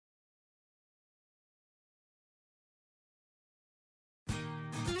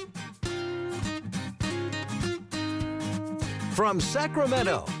From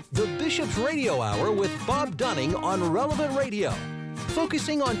Sacramento, the Bishop's Radio Hour with Bob Dunning on Relevant Radio,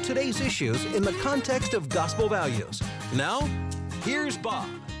 focusing on today's issues in the context of gospel values. Now, here's Bob.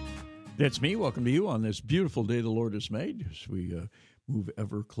 That's me. Welcome to you on this beautiful day the Lord has made as we move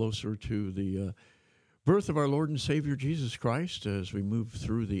ever closer to the birth of our Lord and Savior Jesus Christ as we move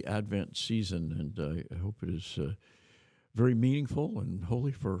through the Advent season. And I hope it is very meaningful and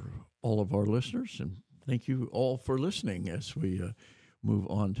holy for all of our listeners. And thank you all for listening as we move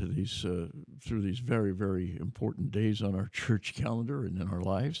on to these through these very, very important days on our church calendar and in our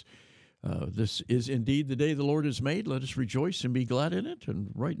lives. This is indeed the day the Lord has made. Let us rejoice and be glad in it. And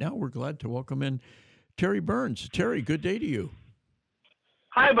right now we're glad to welcome in Teri Burns. Teri, good day to you.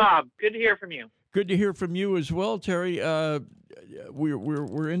 Hi, Bob. Good to hear from you. Good to hear from you as well, Teri.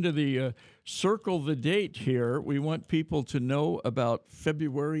 We're into the circle the date here. We want people to know about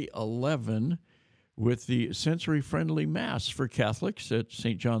February 11 with the sensory-friendly Mass for Catholics at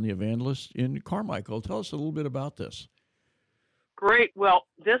St. John the Evangelist in Carmichael. Tell us a little bit about this. Great. Well,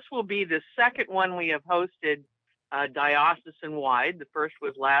 this will be the second one we have hosted diocesan-wide. The first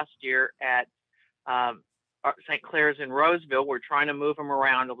was last year at St. Clair's in Roseville. We're trying to move them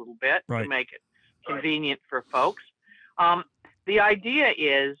around a little bit to make it convenient for folks. The idea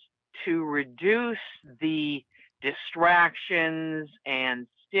is to reduce the distractions and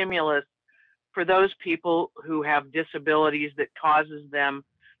stimulus for those people who have disabilities that causes them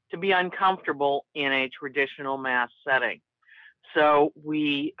to be uncomfortable in a traditional Mass setting. So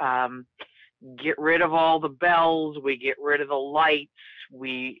we get rid of all the bells, we get rid of the lights,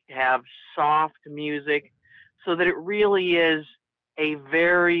 we have soft music so that it really is a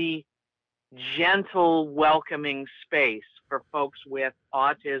very gentle, welcoming space for folks with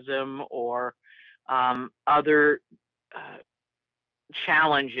autism or other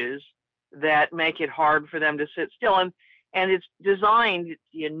challenges that make it hard for them to sit still. And it's designed,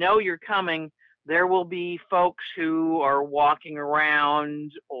 you know you're coming, there will be folks who are walking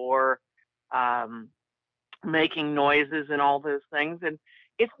around or making noises and all those things. And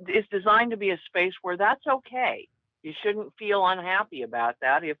it's designed to be a space where that's okay. You shouldn't feel unhappy about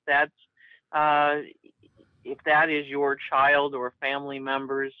that if that is your child or family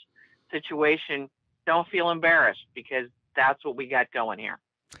member's situation. Don't feel embarrassed because that's what we got going here.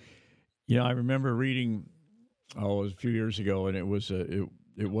 Yeah, I remember reading, it was a few years ago, and it wasn't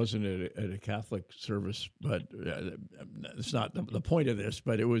at a Catholic service, but it's not the point of this.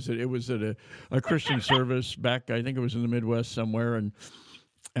 But it was at a Christian service back, I think it was in the Midwest somewhere, and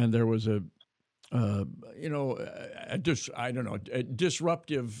there was a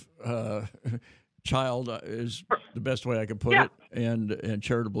disruptive child is the best way I could put it, and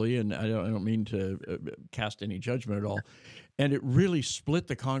charitably, and I don't mean to cast any judgment at all. And it really split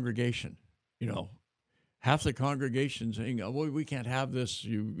the congregation. Half the congregation saying, "Oh, well, we can't have this.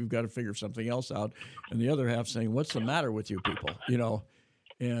 You've got to figure something else out," and the other half saying, "What's the matter with you people?"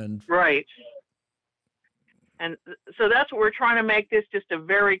 And right. And so that's what we're trying to make this just a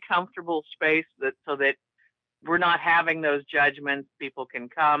very comfortable space so that we're not having those judgments. People can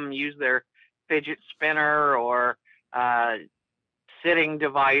come, use their fidget spinner or sitting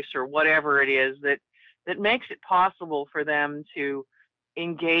device or whatever it is that makes it possible for them to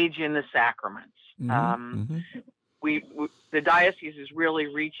engage in the sacraments. The diocese is really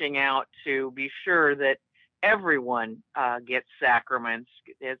reaching out to be sure that everyone gets sacraments,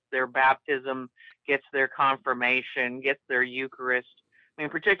 gets their baptism, gets their confirmation, gets their Eucharist. I mean,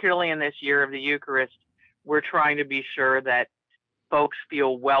 particularly in this year of the Eucharist, we're trying to be sure that folks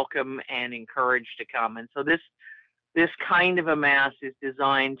feel welcome and encouraged to come. And so this kind of a Mass is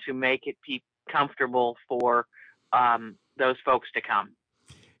designed to make it comfortable for those folks to come.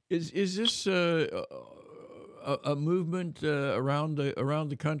 Is this a movement around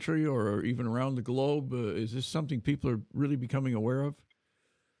the country or even around the globe? Is this something people are really becoming aware of?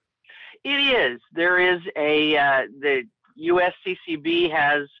 It is. There is the USCCB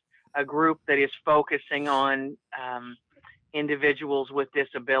has a group that is focusing on individuals with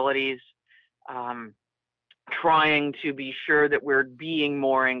disabilities, trying to be sure that we're being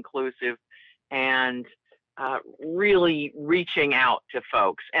more inclusive and really reaching out to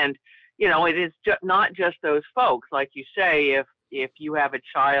folks. And, it is not just those folks. Like you say, if you have a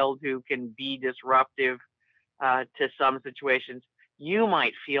child who can be disruptive to some situations, you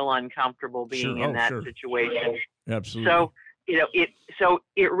might feel uncomfortable being in that situation. Absolutely. So,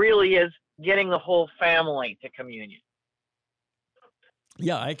 it really is getting the whole family to communion.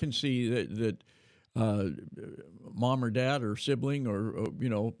 Yeah, I can see that mom or dad or sibling or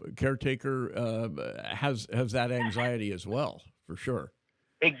caretaker has that anxiety as well, for sure.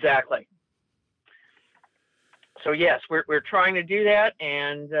 Exactly. So yes, we're trying to do that,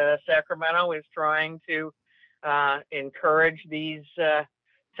 and Sacramento is trying to encourage these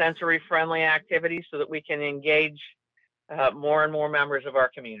sensory-friendly activities so that we can engage more and more members of our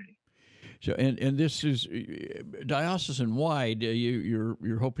community. So, and this is diocesan wide.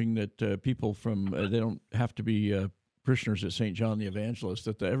 You're hoping that people from they don't have to be parishioners at St. John the Evangelist,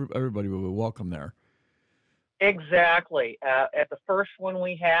 that everybody will be welcome there. Exactly. At the first one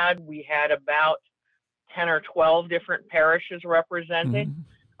we had about 10 or 12 different parishes represented.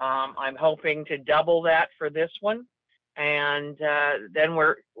 Mm-hmm. I'm hoping to double that for this one, and then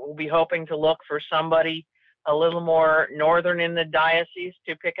we'll be hoping to look for somebody a little more northern in the diocese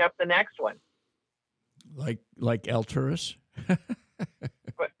to pick up the next one. Like Alturas?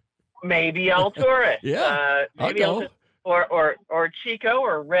 Maybe Alturas. Yeah. Maybe I'll go. Or Chico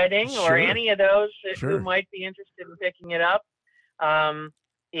or Redding, Sure. or any of those Sure. who might be interested in picking it up.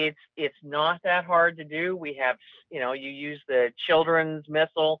 It's not that hard to do. We have, you use the children's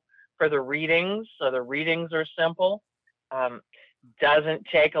missal for the readings, so the readings are simple. Doesn't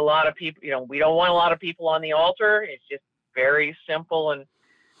take a lot of people. We don't want a lot of people on the altar. It's just very simple and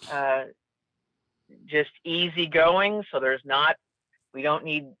just easy going. So we don't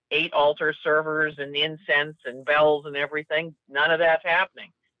need 8 altar servers and incense and bells and everything. None of that's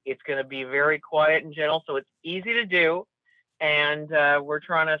happening. It's going to be very quiet and gentle, so it's easy to do, and we're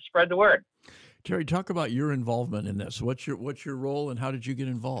trying to spread the word. Teri, talk about your involvement in this. What's your role, and how did you get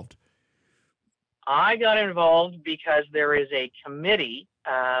involved? I got involved because there is a committee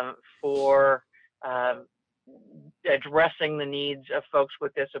for addressing the needs of folks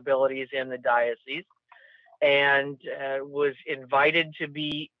with disabilities in the diocese, and was invited to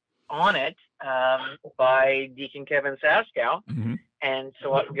be on it by Deacon Kevin Saskow. Mm-hmm. And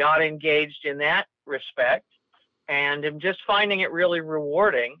so I got engaged in that respect, and I'm just finding it really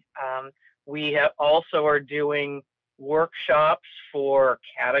rewarding. We also are doing workshops for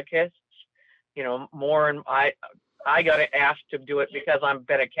catechists. More, and I got asked to do it because I've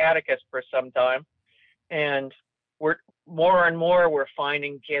been a catechist for some time, and we're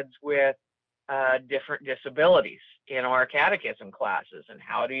finding kids with different disabilities in our catechism classes, and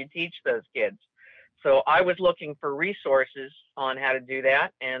how do you teach those kids? So I was looking for resources on how to do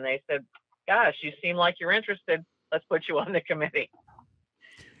that, and they said, "Gosh, you seem like you're interested. Let's put you on the committee."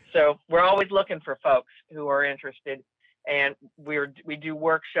 So we're always looking for folks who are interested. And we do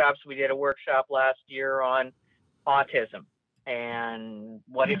workshops. We did a workshop last year on autism and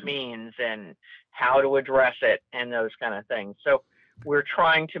what it means and how to address it and those kind of things. So we're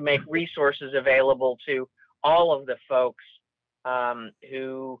trying to make resources available to all of the folks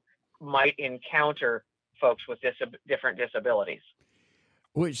who might encounter folks with different disabilities.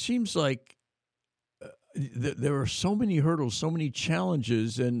 Well, it seems like there are so many hurdles, so many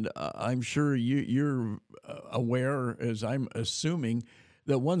challenges, and I'm sure you're aware, as I'm assuming,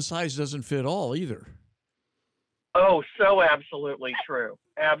 that one size doesn't fit all either. Oh, so absolutely true.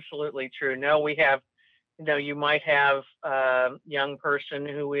 Absolutely true. No, we have, you might have a young person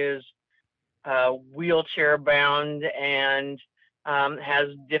who is wheelchair bound and has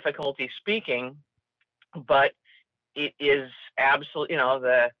difficulty speaking, but it is absolutely,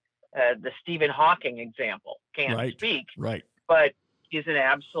 the Stephen Hawking example, can't speak, right, but isn't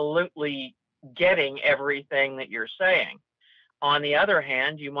absolutely getting everything that you're saying. On the other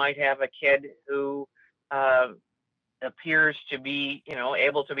hand, you might have a kid who appears to be,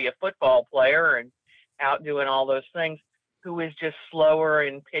 able to be a football player and out doing all those things, who is just slower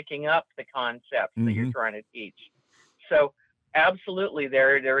in picking up the concepts that you're trying to teach. So absolutely,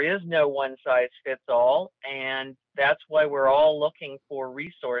 there is no one size fits all, and that's why we're all looking for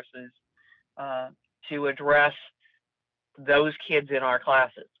resources to address those kids in our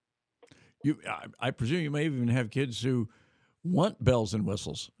classes. I presume you may even have kids who want bells and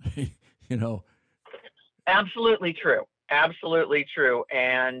whistles. Absolutely true. Absolutely true.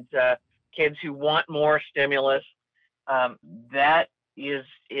 And kids who want more stimulus, that is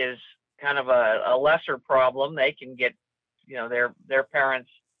kind of a lesser problem. They can get, their parents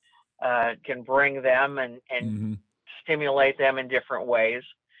can bring them and stimulate them in different ways.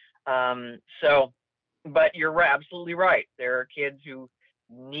 But you're absolutely right. There are kids who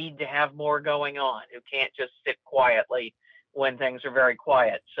need to have more going on, who can't just sit quietly when things are very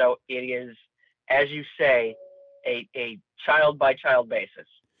quiet. So it is, as you say, a child by child basis.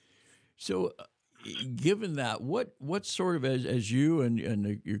 So given that, what sort of, as you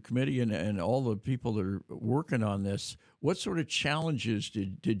and your committee and all the people that are working on this, what sort of challenges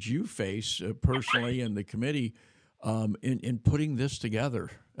did you face personally and the committee in putting this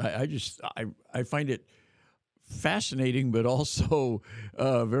together? I find it fascinating, but also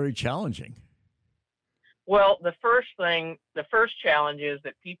very challenging. Well, the first challenge is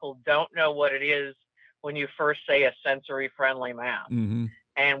that people don't know what it is when you first say a sensory-friendly mass. Mm-hmm.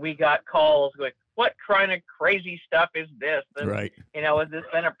 And we got calls going, what kind of crazy stuff is this? And, Right. has this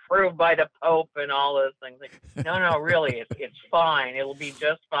been approved by the Pope and all those things? Like, no, really, it's fine. It'll be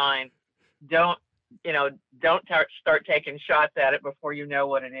just fine. Don't, don't start taking shots at it before you know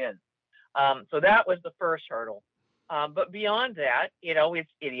what it is. So that was the first hurdle. But beyond that, it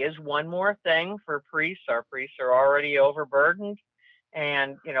is one more thing for priests. Our priests are already overburdened,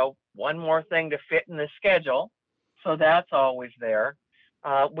 and one more thing to fit in the schedule. So that's always there.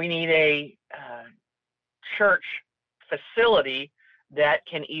 We need a church facility that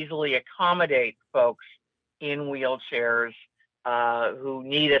can easily accommodate folks in wheelchairs who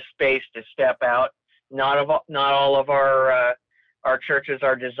need a space to step out. Not all of our churches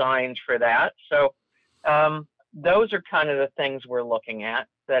are designed for that. So those are kind of the things we're looking at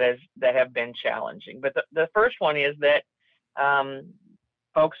that have been challenging. But the first one is that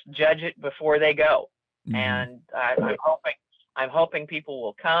folks judge it before they go, mm-hmm. and I'm hoping people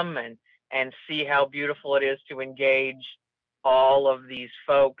will come and see how beautiful it is to engage all of these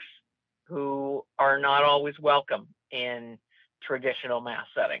folks who are not always welcome in traditional mass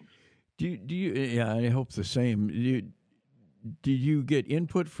settings. Do you? Yeah, I hope the same. Do you get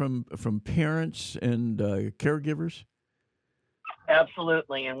input from parents and caregivers?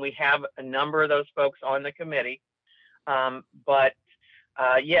 Absolutely, and we have a number of those folks on the committee. But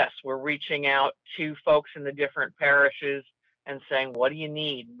yes, we're reaching out to folks in the different parishes and saying, what do you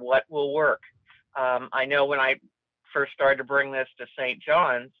need? What will work? I know when I first started to bring this to St.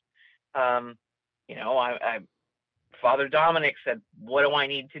 John's, Father Dominic said, what do I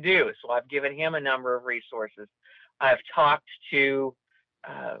need to do? So I've given him a number of resources. I've talked to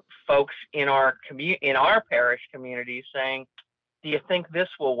folks in our parish community saying, do you think this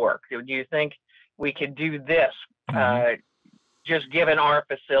will work? Do you think we could do this? Mm-hmm. Just given our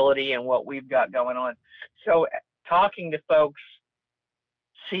facility and what we've got going on. So talking to folks,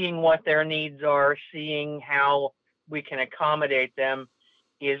 seeing what their needs are, seeing how we can accommodate them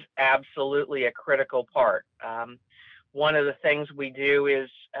is absolutely a critical part. One of the things we do is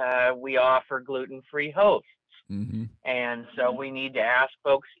we offer gluten-free hosts. Mm-hmm. And so we need to ask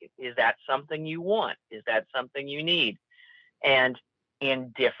folks, is that something you want? Is that something you need? And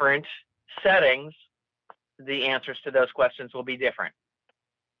in different settings, the answers to those questions will be different.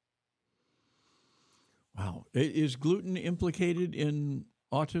 Wow. Is gluten implicated in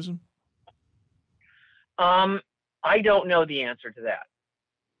autism? I don't know the answer to that.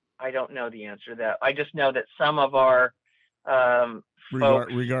 I just know that some of our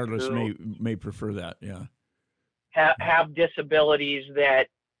folks regardless may prefer that, yeah. Have disabilities that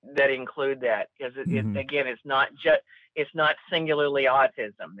include that, because mm-hmm. Again, it's not singularly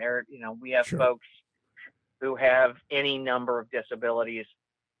autism. We have sure. folks who have any number of disabilities,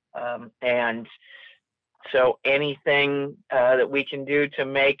 and so anything that we can do to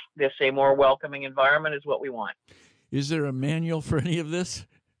make this a more welcoming environment is what we want. Is there a manual for any of this?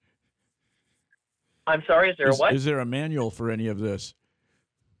 I'm sorry, is there a what? Is there a manual for any of this?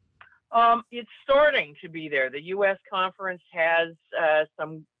 It's starting to be there. The U.S. conference has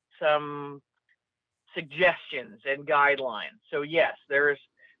some suggestions and guidelines. So yes, there's,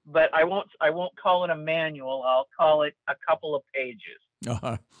 but I won't call it a manual. I'll call it a couple of pages.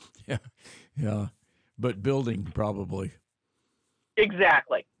 Yeah. But building probably.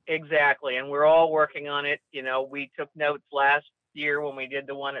 Exactly. And we're all working on it. We took notes last year when we did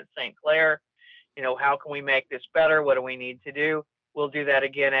the one at St. Clair. How can we make this better? What do we need to do? We'll do that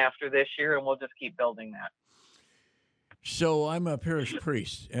again after this year, and we'll just keep building that. So I'm a parish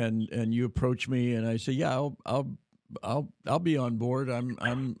priest, and you approach me, and I say, yeah, I'll be on board.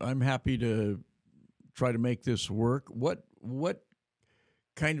 I'm happy to try to make this work. What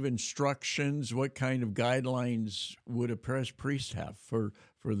kind of instructions, what kind of guidelines would a parish priest have for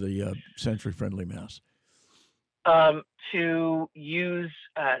the sensory-friendly mass? To use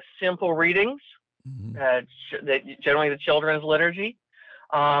simple readings. Mm-hmm. Generally the children's liturgy,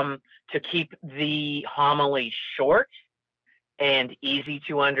 to keep the homily short and easy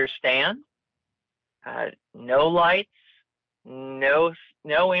to understand, no lights, no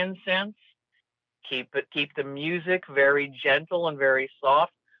incense, keep the music very gentle and very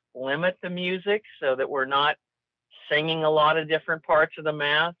soft, limit the music so that we're not singing a lot of different parts of the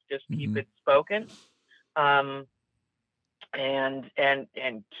mass, just mm-hmm. keep it spoken. And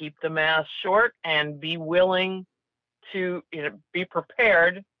keep the mass short, and be willing to be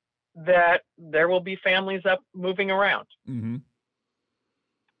prepared that there will be families up moving around. Mm-hmm.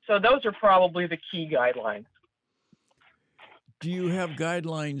 So those are probably the key guidelines. Do you have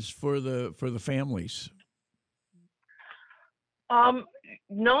guidelines for the families?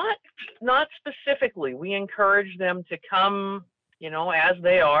 Not specifically. We encourage them to come, as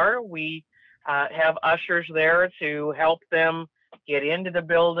they are. We have ushers there to help them get into the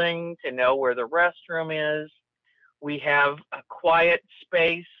building, to know where the restroom is. We have a quiet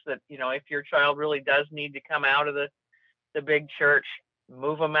space that, if your child really does need to come out of the big church,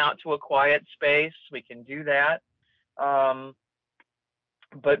 move them out to a quiet space. We can do that. But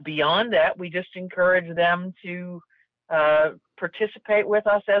beyond that, we just encourage them to participate with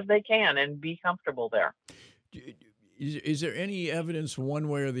us as they can and be comfortable there. Is there any evidence one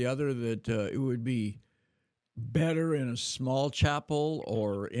way or the other that it would be better in a small chapel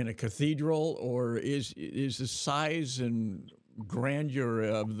or in a cathedral, or is the size and grandeur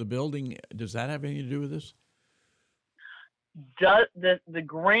of the building, does that have anything to do with this? The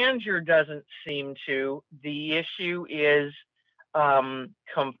grandeur doesn't seem to. The issue is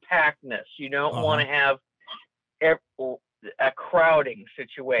compactness. You don't want to have a crowding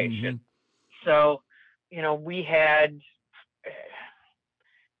situation. Mm-hmm. So,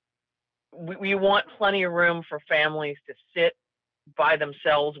 we want plenty of room for families to sit by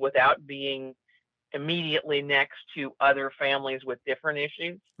themselves without being immediately next to other families with different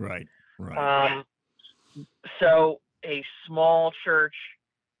issues. Right. So a small church,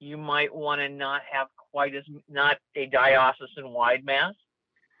 you might want to not have not a diocesan-wide mass.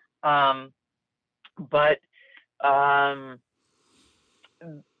 But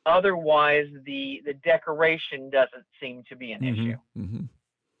otherwise, the decoration doesn't seem to be an issue. Mm-hmm.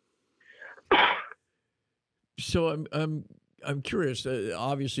 So I'm curious.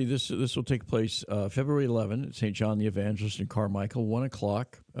 Obviously, this will take place February 11 at St. John the Evangelist in Carmichael,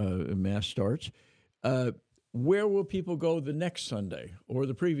 1:00. Mass starts. Where will people go the next Sunday, or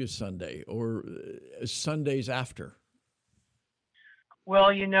the previous Sunday, or Sundays after?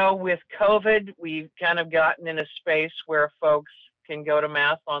 Well, with COVID, we've kind of gotten in a space where folks can go to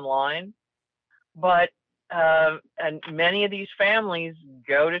Mass online, but and many of these families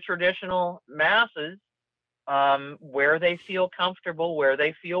go to traditional Masses where they feel comfortable, where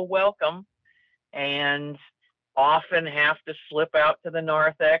they feel welcome, and often have to slip out to the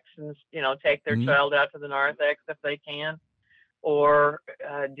narthex and take their child out to the narthex if they can, or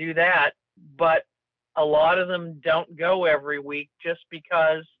do that. But a lot of them don't go every week just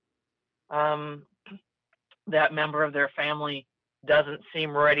because that member of their family doesn't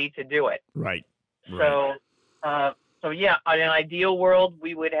seem ready to do it. Right. So yeah, in an ideal world,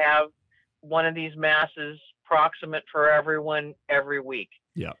 we would have one of these Masses proximate for everyone every week.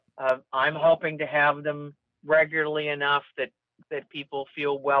 Yeah. I'm hoping to have them regularly enough that people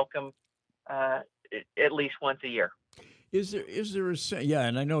feel welcome at least once a year. Is there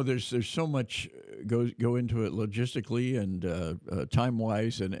and I know there's so much go into it logistically and time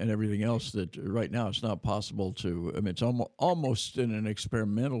wise and everything else that right now it's not possible to. I mean, it's almost in an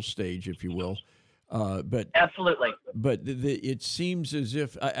experimental stage, if you will. But absolutely. But it seems as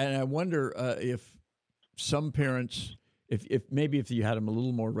if, and I wonder if some parents, if maybe if you had them a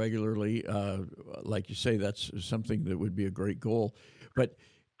little more regularly, like you say, that's something that would be a great goal. But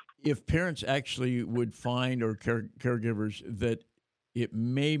if parents actually would find, or caregivers, that it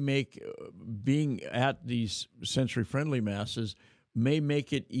may make being at these sensory-friendly Masses may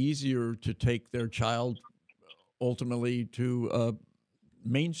make it easier to take their child ultimately to a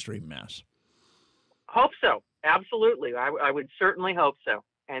mainstream Mass. Hope so. Absolutely. I would certainly hope so.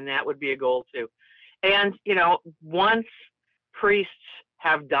 And that would be a goal too. And, once priests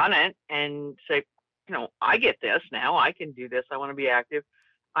have done it and say, I get this now, I can do this, I want to be active.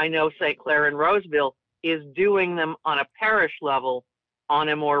 I know St. Clair in Roseville is doing them on a parish level on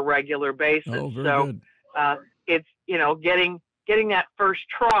a more regular basis. Oh, very good. It's, getting that first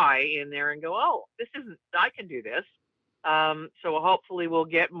try in there and go, I can do this. So hopefully we'll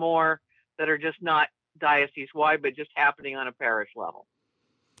get more that are just not diocese-wide, but just happening on a parish level.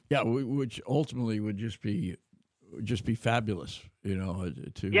 Yeah, which ultimately would just be fabulous, we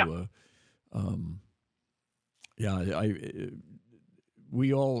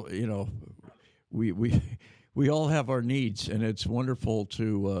all, we all have our needs, and it's wonderful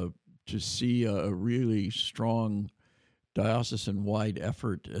to see a really strong diocesan-wide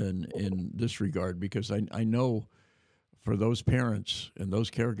effort in this regard, because I know for those parents and those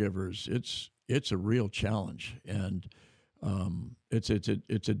caregivers, it's a real challenge, and it's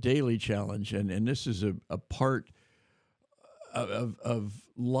a daily challenge, and this is a part of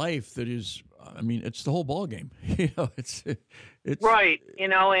life that is, I mean, it's the whole ball game. It's right.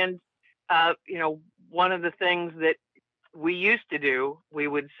 And one of the things that we used to do, we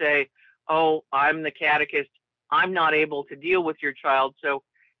would say, "Oh, I'm the catechist. I'm not able to deal with your child, so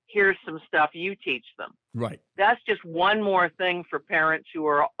here's some stuff you teach them. Right. That's just one more thing for parents who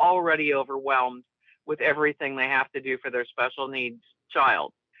are already overwhelmed with everything they have to do for their special needs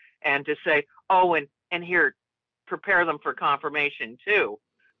child. And to say, oh, and here, prepare them for confirmation too,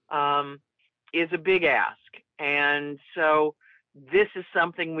 is a big ask. And so this is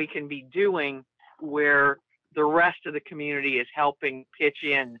something we can be doing where the rest of the community is helping pitch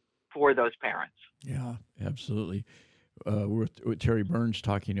in for those parents. Yeah, absolutely. We're with Teri Burns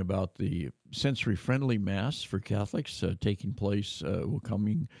talking about the sensory-friendly Mass for Catholics taking place,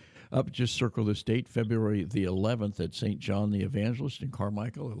 coming up. Just circle this date, February the 11th at St. John the Evangelist in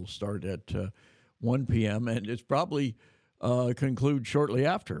Carmichael. It'll start at 1 p.m., and it's probably conclude shortly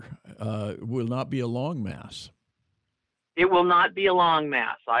after. It will not be a long Mass. It will not be a long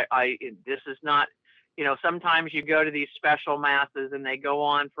Mass. This is not, sometimes you go to these special Masses and they go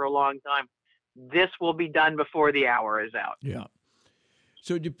on for a long time. This will be done before the hour is out. Yeah.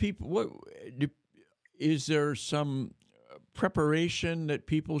 So is there some preparation that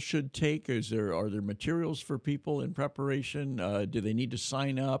people should take? Are there materials for people in preparation? Do they need to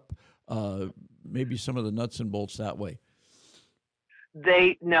sign up? Maybe some of the nuts and bolts that way.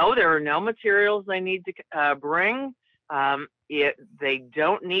 There are no materials they need to bring. They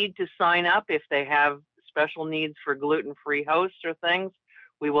don't need to sign up if they have special needs for gluten-free hosts or things.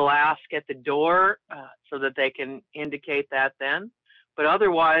 We will ask at the door so that they can indicate that then. But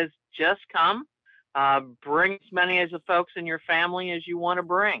otherwise, just come. Bring as many as the folks in your family as you want to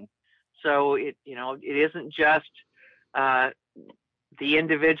bring. So it isn't just the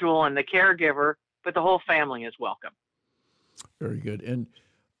individual and the caregiver, but the whole family is welcome. Very good. And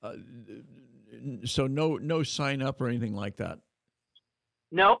so no sign up or anything like that?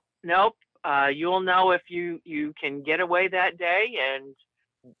 Nope. You'll know if you can get away that day, and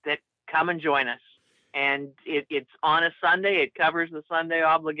that come and join us. And it's on a Sunday. It covers the Sunday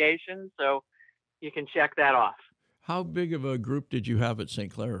obligation, so you can check that off. How big of a group did you have at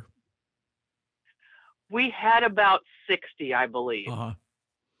St. Clair? We had about 60, I believe. Uh-huh.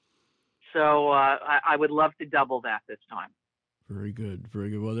 So I would love to double that this time. Very good,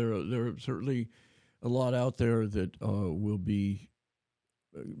 very good. Well, there are certainly a lot out there that will be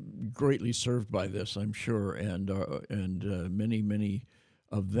greatly served by this, I'm sure, and many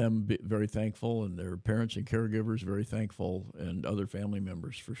of them very thankful, and their parents and caregivers very thankful, and other family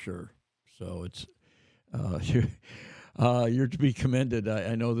members for sure. So it's you're to be commended.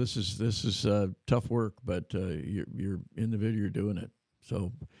 I know this is tough work, but you're in the video, you're doing it.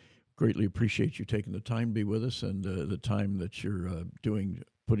 So greatly appreciate you taking the time to be with us, and the time that you're putting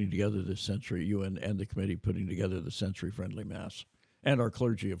together this sensory, you and the committee putting together the sensory-friendly Mass, and our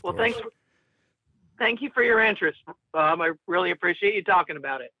clergy, of course. Thank you for your interest, Bob. I really appreciate you talking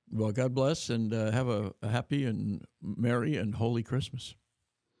about it. Well, God bless, and have a happy and merry and holy Christmas.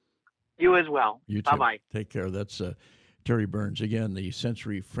 You as well. You too. Bye-bye. Take care. That's Teri Burns. Again, the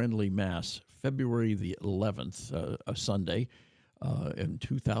sensory-friendly Mass, February the 11th, a Sunday, in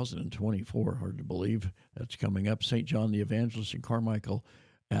 2024. Hard to believe. That's coming up. St. John the Evangelist in Carmichael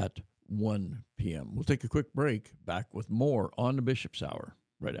at 1 p.m. We'll take a quick break. Back with more on the Bishop's Hour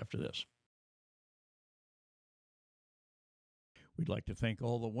right after this. We'd like to thank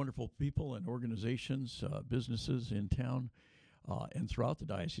all the wonderful people and organizations, businesses in town and throughout the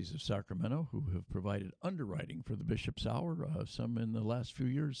Diocese of Sacramento who have provided underwriting for the Bishop's Hour, some in the last few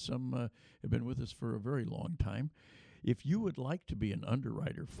years, some have been with us for a very long time. If you would like to be an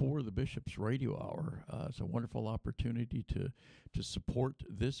underwriter for the Bishop's Radio Hour, it's a wonderful opportunity to support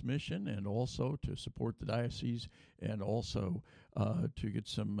this mission, and also to support the diocese, and also to get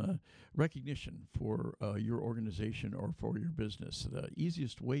some recognition for your organization or for your business. The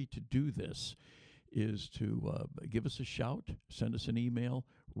easiest way to do this is to give us a shout, send us an email,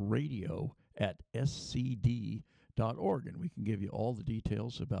 radio@scd.org, and we can give you all the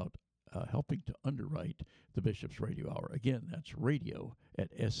details about helping to underwrite the Bishop's Radio Hour. Again, that's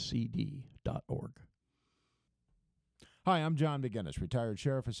radio@scd.org. Hi, I'm John McGinnis, retired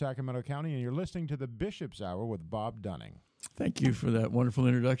sheriff of Sacramento County, and you're listening to the Bishop's Hour with Bob Dunning. Thank you for that wonderful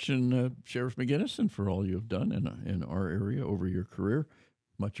introduction, Sheriff McGinnis, and for all you have done in our area over your career.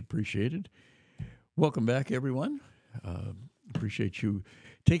 Much appreciated. Welcome back, everyone. Appreciate you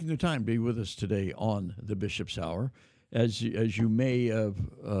taking the time to be with us today on the Bishop's Hour. As you may have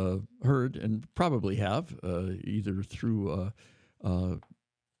heard, and probably have, either through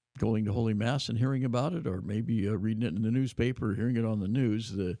going to Holy Mass and hearing about it, or maybe reading it in the newspaper or hearing it on the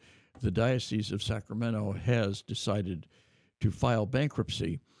news, the Diocese of Sacramento has decided to file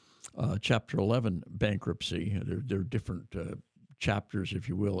bankruptcy, Chapter 11 bankruptcy. There are different chapters, if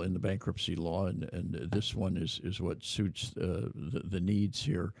you will, in the bankruptcy law, and this one is what suits the needs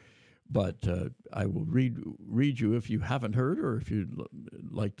here. But I will read you, if you haven't heard, or if you'd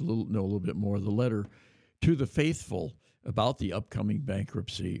like to know a little bit more, the letter to the faithful about the upcoming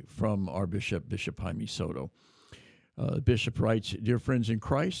bankruptcy from our bishop, Bishop Jaime Soto. Bishop writes, "Dear friends in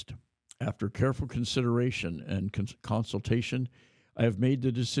Christ, after careful consideration and consultation, I have made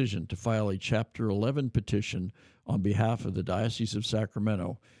the decision to file a Chapter 11 petition on behalf of the Diocese of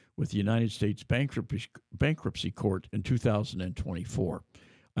Sacramento with the United States Bankruptcy Court in 2024.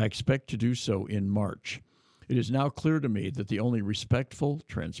 I expect to do so in March. It is now clear to me that the only respectful,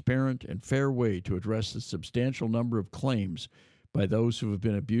 transparent, and fair way to address the substantial number of claims by those who have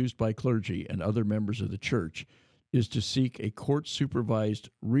been abused by clergy and other members of the Church is to seek a court-supervised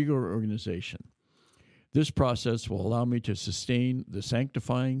reorganization. This process will allow me to sustain the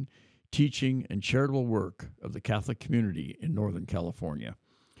sanctifying, teaching, and charitable work of the Catholic community in Northern California.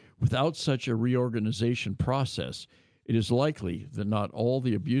 Without such a reorganization process, it is likely that not all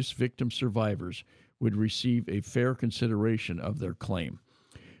the abuse victim survivors would receive a fair consideration of their claim.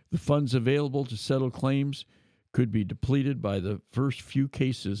 The funds available to settle claims could be depleted by the first few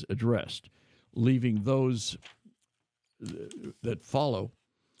cases addressed, leaving those that follow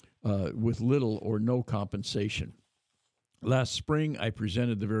with little or no compensation. Last spring, I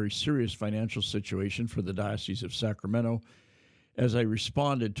presented the very serious financial situation for the Diocese of Sacramento as I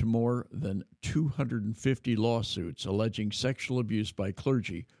responded to more than 250 lawsuits alleging sexual abuse by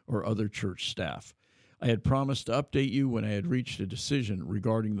clergy or other church staff. I had promised to update you when I had reached a decision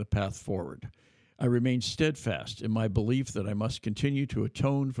regarding the path forward. I remain steadfast in my belief that I must continue to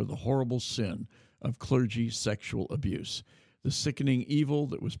atone for the horrible sin of clergy sexual abuse, the sickening evil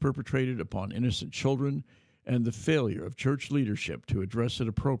that was perpetrated upon innocent children, and the failure of church leadership to address it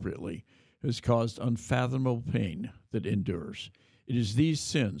appropriately has caused unfathomable pain that endures. It is these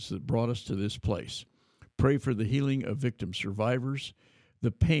sins that brought us to this place. Pray for the healing of victim survivors.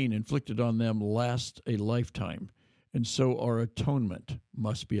 The pain inflicted on them lasts a lifetime, and so our atonement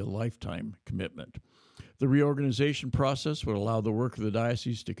must be a lifetime commitment. The reorganization process would allow the work of the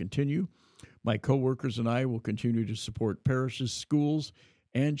diocese to continue. My co-workers and I will continue to support parishes, schools,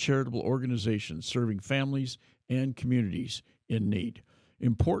 and charitable organizations serving families and communities in need.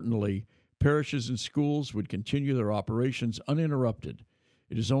 Importantly, parishes and schools would continue their operations uninterrupted.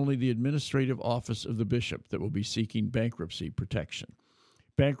 It is only the administrative office of the bishop that will be seeking bankruptcy protection.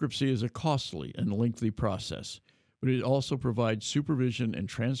 Bankruptcy is a costly and lengthy process, but it also provides supervision and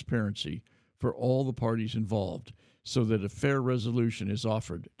transparency for all the parties involved so that a fair resolution is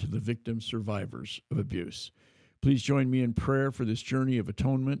offered to the victim survivors of abuse. Please join me in prayer for this journey of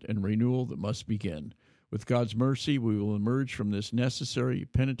atonement and renewal that must begin. With God's mercy, we will emerge from this necessary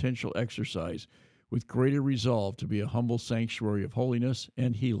penitential exercise with greater resolve to be a humble sanctuary of holiness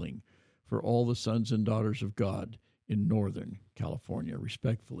and healing for all the sons and daughters of God in Northern California.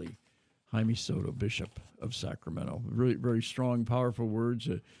 Respectfully, Jaime Soto, Bishop of Sacramento. Very, very strong, powerful words.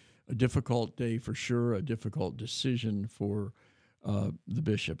 A difficult day for sure, a difficult decision for the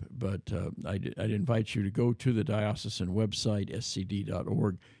bishop. But I'd invite you to go to the diocesan website,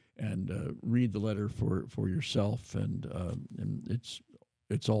 scd.org, and read the letter for yourself. And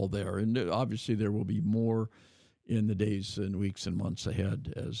it's all there. And obviously there will be more in the days and weeks and months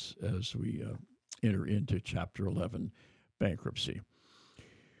ahead as we enter into Chapter 11 bankruptcy.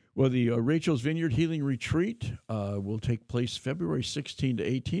 Well, the Rachel's Vineyard Healing Retreat will take place February 16 to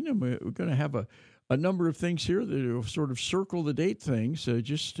 18, and we're going to have a number of things here that will sort of circle the date things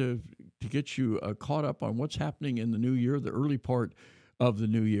just to get you caught up on what's happening in the new year, the early part of the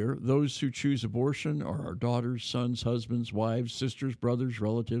new year. Those who choose abortion are our daughters, sons, husbands, wives, sisters, brothers,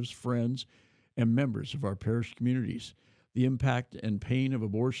 relatives, friends, and members of our parish communities. The impact and pain of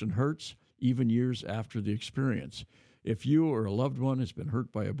abortion hurts even years after the experience. If you or a loved one has been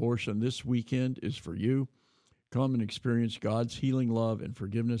hurt by abortion, this weekend is for you. Come and experience God's healing love and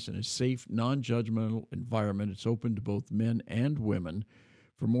forgiveness in a safe, non-judgmental environment. It's open to both men and women.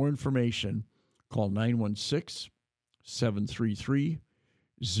 For more information, call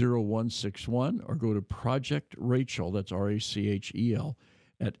 916-733-0161 or go to Project Rachel, that's RACHEL,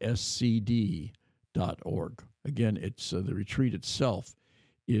 at scd.org. Again, it's the retreat itself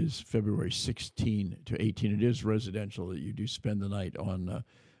is February 16 to 18. It is residential that you do spend the night on the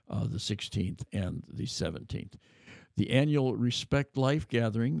 16th and the 17th. The annual Respect Life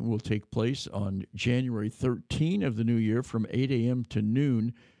Gathering will take place on January 13 of the new year from 8 a.m. to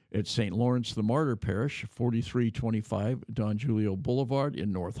noon at St. Lawrence the Martyr Parish, 4325 Don Julio Boulevard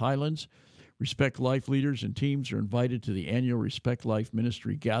in North Highlands. Respect Life leaders and teams are invited to the annual Respect Life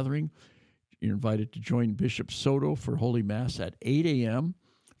Ministry Gathering. You're invited to join Bishop Soto for Holy Mass at 8 a.m.,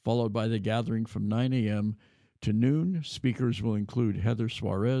 followed by the gathering from 9 a.m. to noon. Speakers will include Heather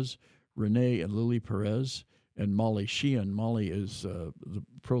Suarez, Renee and Lily Perez, and Molly Sheehan. Molly is the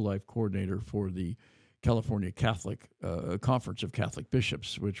pro-life coordinator for the California Catholic Conference of Catholic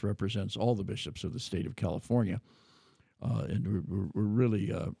Bishops, which represents all the bishops of the state of California. And we're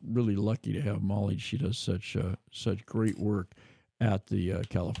really lucky to have Molly. She does such great work at the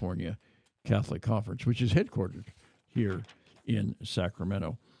California Catholic Conference, which is headquartered here in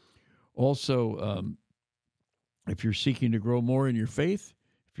Sacramento. Also, if you're seeking to grow more in your faith,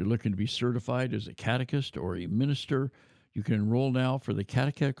 if you're looking to be certified as a catechist or a minister, you can enroll now for the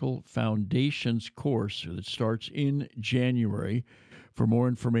Catechetical Foundations course that starts in January. For more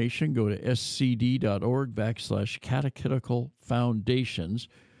information, go to scd.org/catechetical foundations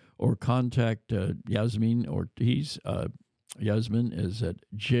or contact Yasmin Ortiz. Yasmin is at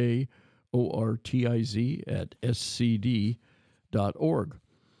jortiz@scd.org.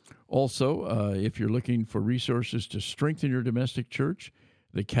 Also, if you're looking for resources to strengthen your domestic church,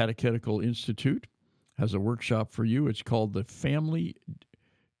 the Catechetical Institute has a workshop for you. It's called the Family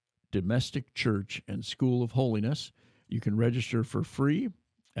Domestic Church and School of Holiness. You can register for free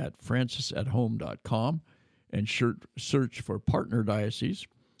at francisathome.com and search for partner diocese.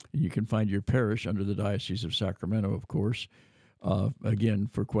 And you can find your parish under the Diocese of Sacramento, of course. Again,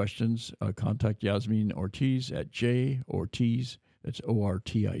 for questions, contact Yasmin Ortiz at jortiz, that's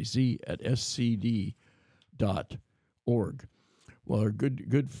ORTIZ, at scd.org. Well, our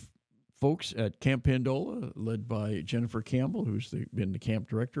good folks at Camp Pandola, led by Jennifer Campbell, who's been the camp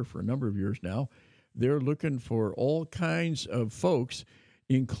director for a number of years now, they're looking for all kinds of folks,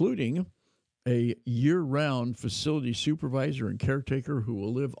 including a year-round facility supervisor and caretaker who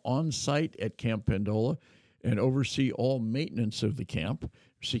will live on site at Camp Pandola and oversee all maintenance of the camp,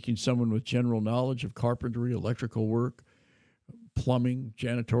 seeking someone with general knowledge of carpentry, electrical work, plumbing,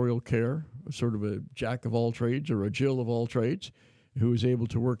 janitorial care, sort of a jack of all trades or a Jill of all trades, who is able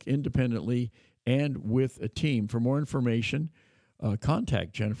to work independently and with a team. For more information,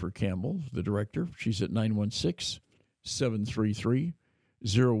 contact Jennifer Campbell, the director. She's at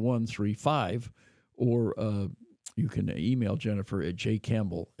 916-733-0135, or you can email Jennifer at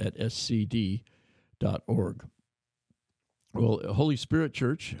jcampbell@scd.org. Well, Holy Spirit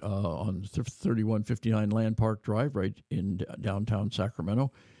Church on 3159 Land Park Drive, right in downtown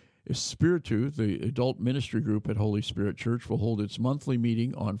Sacramento, Spiritu, the adult ministry group at Holy Spirit Church, will hold its monthly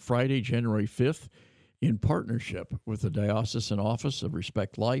meeting on Friday, January 5th, in partnership with the Diocesan Office of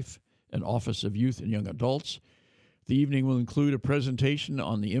Respect Life and Office of Youth and Young Adults. The evening will include a presentation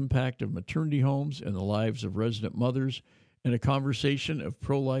on the impact of maternity homes in the lives of resident mothers and a conversation of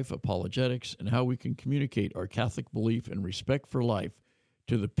pro-life apologetics and how we can communicate our Catholic belief and respect for life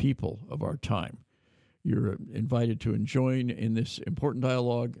to the people of our time. You're invited to join in this important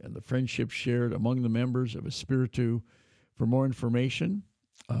dialogue and the friendship shared among the members of Espiritu. For more information,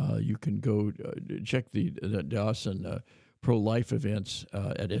 you can go check the diocesan pro-life events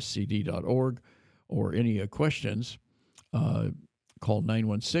at scd.org, or any questions, call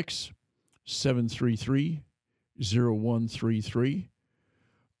 916-733-0133,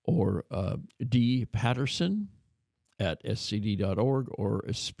 or D. Patterson at scd.org, or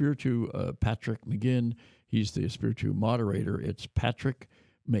Espiritu Patrick McGinn. He's the Espiritu moderator. It's Patrick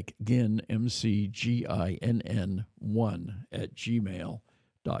McGinn, McGinn1 at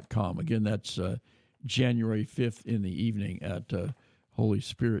gmail.com. Again, that's January 5th in the evening at Holy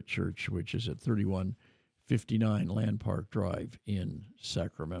Spirit Church, which is at 3159 Land Park Drive in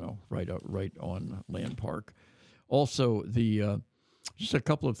Sacramento, right on Land Park. Also, just a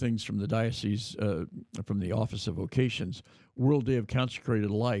couple of things from the diocese, from the Office of Vocations. World Day of Consecrated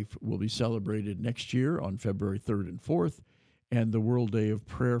Life will be celebrated next year on February 3rd and 4th, and the World Day of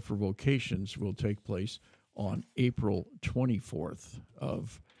Prayer for Vocations will take place on April 24th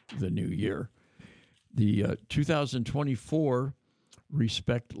of the new year. The 2024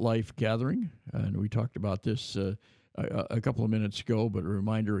 Respect Life Gathering, and we talked about this a couple of minutes ago, but a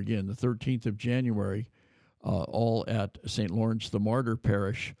reminder again, the 13th of January, all at St. Lawrence the Martyr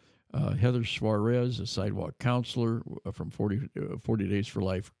Parish. Heather Suarez, a sidewalk counselor from 40 Days for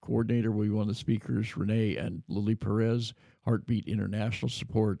Life coordinator, will be one of the speakers. Renee and Lily Perez, Heartbeat International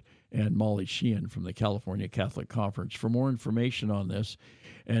Support, and Molly Sheehan from the California Catholic Conference. For more information on this,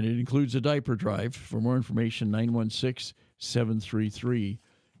 and it includes a diaper drive, for more information,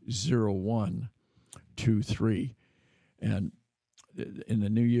 916-733-0123. And in the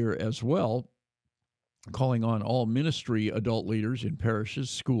new year as well, calling on all ministry adult leaders in parishes,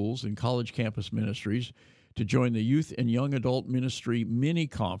 schools, and college campus ministries to join the Youth and Young Adult Ministry Mini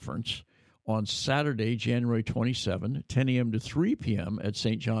Conference on Saturday, January 27, 10 a.m. to 3 p.m. at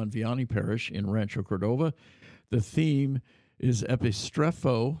St. John Vianney Parish in Rancho Cordova. The theme is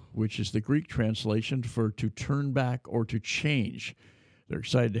epistrepho, which is the Greek translation for to turn back or to change. They're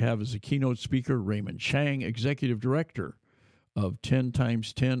excited to have as a keynote speaker Raymond Chang, Executive Director of 10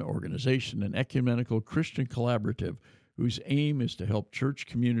 times 10 organization, an ecumenical Christian collaborative whose aim is to help church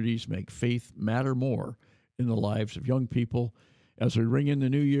communities make faith matter more in the lives of young people. As we ring in the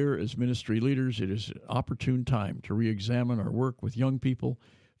new year as ministry leaders, it is an opportune time to re-examine our work with young people,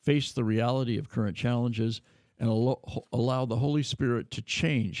 face the reality of current challenges, and allow the Holy Spirit to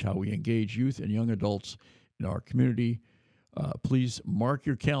change how we engage youth and young adults in our community. Please mark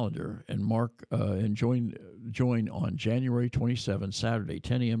your calendar and join on January 27, Saturday,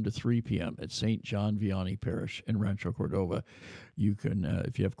 10 a.m. to 3 p.m. at St. John Vianney Parish in Rancho Cordova. You can,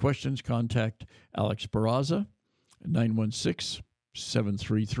 if you have questions, contact Alex Barraza at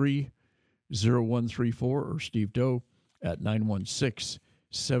 916-733-0134 or Steve Doe at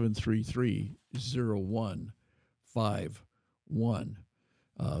 916-733-0151.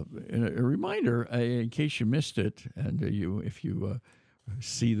 And a reminder, in case you missed it, and if you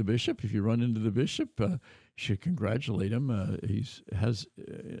see the bishop, if you run into the bishop, you should congratulate him. He has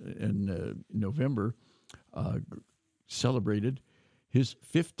in November celebrated his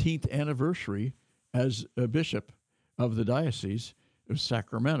 15th anniversary as a bishop of the Diocese of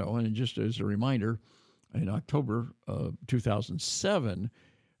Sacramento. And just as a reminder, in October 2007,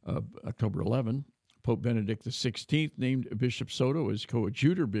 October 11, Pope Benedict XVI named Bishop Soto as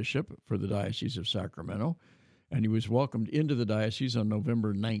coadjutor bishop for the Diocese of Sacramento, and he was welcomed into the diocese on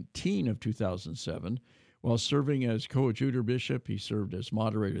November 19 of 2007. While serving as coadjutor bishop, he served as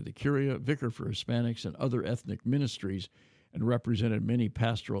moderator of the Curia, vicar for Hispanics and other ethnic ministries, and represented many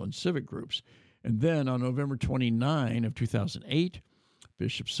pastoral and civic groups. And then on November 29 of 2008,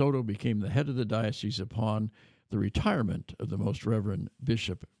 Bishop Soto became the head of the diocese upon the retirement of the Most Reverend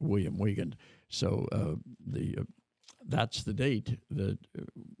Bishop William Wiegand. So that's the date that,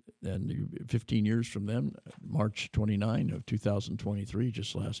 and 15 years from then, March 29 of 2023,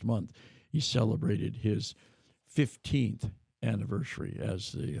 just last month, he celebrated his 15th anniversary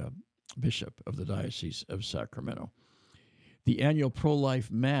as the bishop of the Diocese of Sacramento. The annual pro-life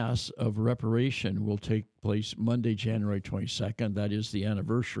Mass of Reparation will take place Monday, January 22nd. That is the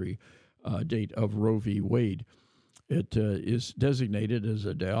anniversary date of Roe v. Wade. It is designated as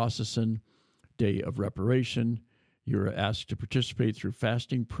a diocesan day of reparation. You're asked to participate through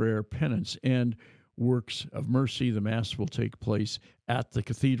fasting, prayer, penance, and works of mercy. The Mass will take place at the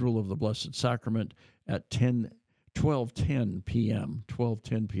Cathedral of the Blessed Sacrament at 12:10 p.m.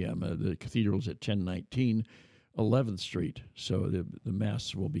 The cathedral's at 1019 11th Street. So the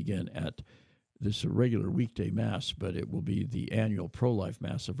Mass will begin at this regular weekday Mass, but it will be the annual pro-life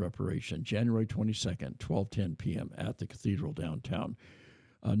Mass of Reparation, January 22nd, 12:10 p.m. at the Cathedral downtown.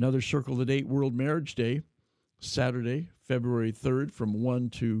 Another Circle the Date World Marriage Day, Saturday, February 3rd from 1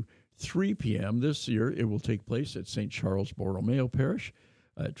 to 3 p.m. This year, it will take place at St. Charles Borromeo Parish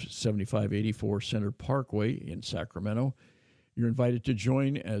at 7584 Center Parkway in Sacramento. You're invited to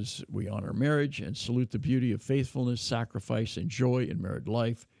join as we honor marriage and salute the beauty of faithfulness, sacrifice, and joy in married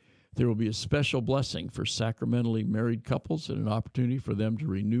life. There will be a special blessing for sacramentally married couples and an opportunity for them to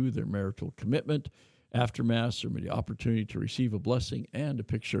renew their marital commitment. After Mass, there will be the opportunity to receive a blessing and a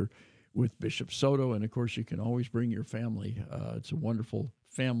picture with Bishop Soto. And, of course, you can always bring your family. It's a wonderful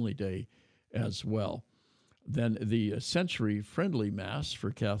family day as well. Then the sensory-friendly Mass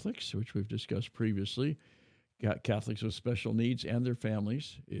for Catholics, which we've discussed previously, Catholics with special needs and their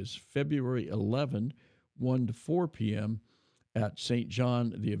families, is February 11, 1 to 4 p.m. at St.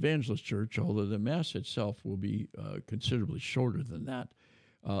 John the Evangelist Church, although the Mass itself will be considerably shorter than that.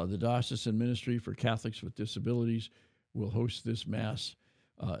 The Diocesan Ministry for Catholics with Disabilities will host this Mass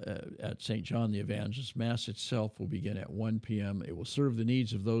at St. John the Evangelist. Mass itself will begin at 1 p.m. It will serve the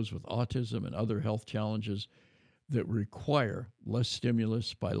needs of those with autism and other health challenges that require less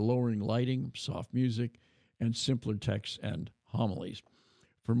stimulus by lowering lighting, soft music, and simpler texts and homilies.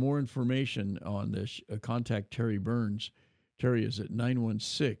 For more information on this, contact Teri Burns. Teri is at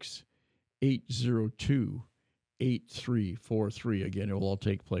 916-802-8343. Again, it will all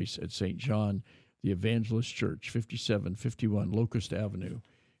take place at St. John the Evangelist Church, 5751 Locust Avenue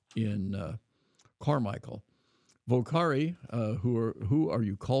in Carmichael. Vocari, Who Are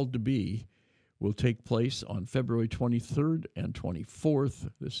You Called to Be, will take place on February 23rd and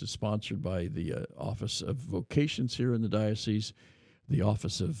 24th. This is sponsored by the Office of Vocations here in the diocese, the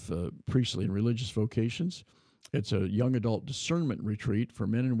Office of Priestly and Religious Vocations. It's a young adult discernment retreat for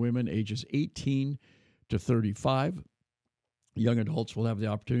men and women ages 18 to 35. Young adults will have the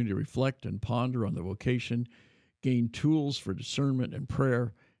opportunity to reflect and ponder on their vocation, gain tools for discernment and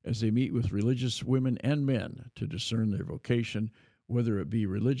prayer as they meet with religious women and men to discern their vocation, whether it be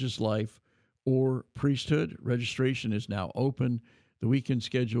religious life or priesthood. Registration is now open. The weekend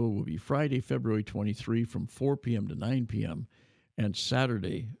schedule will be Friday, February 23 from 4 p.m. to 9 p.m. and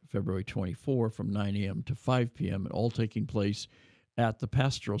Saturday, February 24 from 9 a.m. to 5 p.m., all taking place at the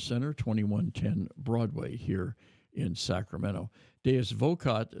Pastoral Center, 2110 Broadway here in Sacramento. Deus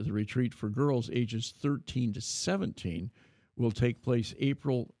Vocat, the retreat for girls ages 13 to 17, will take place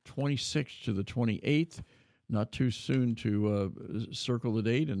April 26th to the 28th. Not too soon to circle the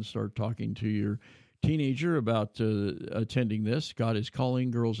date and start talking to your teenager about attending this. God is calling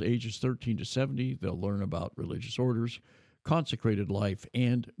girls ages 13 to 70. They'll learn about religious orders, consecrated life,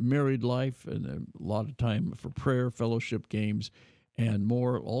 and married life, and a lot of time for prayer, fellowship, games, and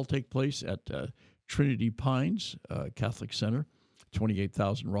more. All take place at Trinity Pines Catholic Center,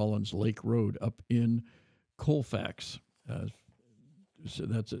 28,000 Rollins Lake Road up in Colfax. So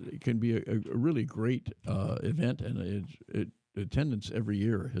it can be a really great event, and attendance every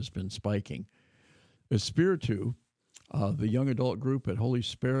year has been spiking. Espiritu, the young adult group at Holy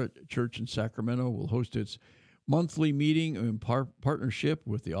Spirit Church in Sacramento, will host its monthly meeting in partnership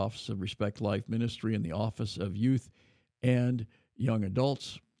with the Office of Respect Life Ministry and the Office of Youth and Young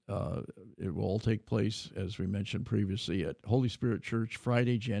Adults. It will all take place, as we mentioned previously, at Holy Spirit Church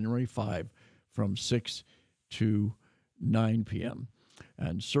Friday, January 5 from 6 to 9 p.m.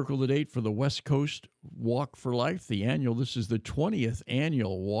 And circle the date for the West Coast Walk for Life, this is the 20th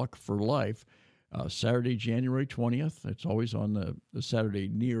annual Walk for Life, Saturday, January 20th. It's always on the Saturday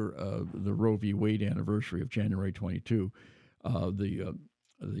near the Roe v. Wade anniversary of January 22. The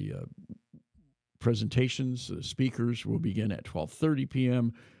presentations, the speakers will begin at 12:30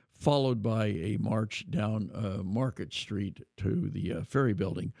 p.m., followed by a march down Market Street to the Ferry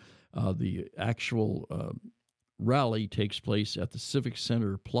Building. The actual rally takes place at the Civic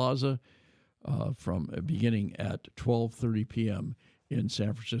Center Plaza from beginning at 12:30 p.m. in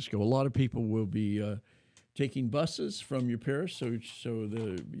San Francisco. A lot of people will be taking buses from your parish, so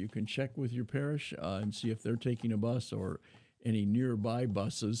you can check with your parish and see if they're taking a bus or any nearby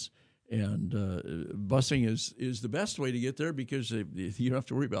buses. And busing is the best way to get there because you don't have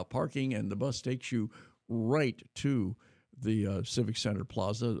to worry about parking, and the bus takes you right to the Civic Center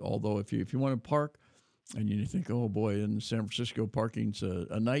Plaza. Although if you want to park and you think, oh boy, in San Francisco parking's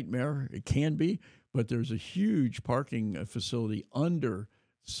a nightmare, it can be, but there's a huge parking facility under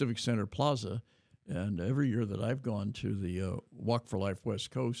Civic Center Plaza. And every year that I've gone to the Walk for Life West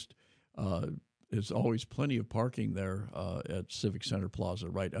Coast, there's always plenty of parking there at Civic Center Plaza,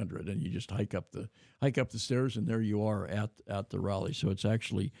 right under it, and you just hike up the stairs, and there you are at the rally. So it's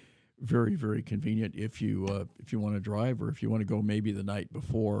actually very, very convenient if you want to drive, or if you want to go maybe the night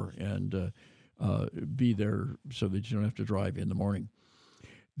before and be there so that you don't have to drive in the morning.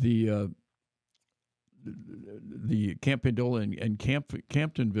 The Camp Pendola and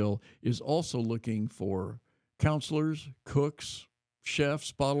Camptonville is also looking for counselors, cooks,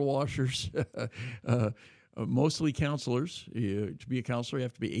 chefs, bottle washers, mostly counselors. To be a counselor, you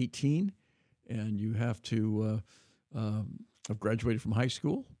have to be 18, and you have to have graduated from high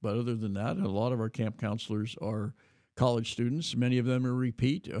school. But other than that, a lot of our camp counselors are college students. Many of them are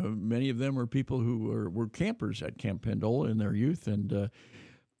repeat. Many of them are people who were campers at Camp Pendola in their youth, and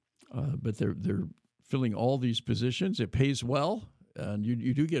but they're filling all these positions. It pays well, and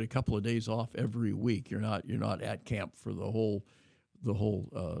you do get a couple of days off every week. You're not at camp for the whole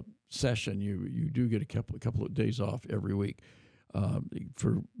session. You do get a couple of days off every week.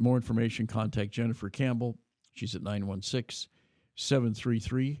 For more information, contact Jennifer Campbell. She's at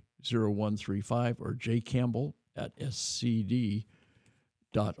 916-733-0135 or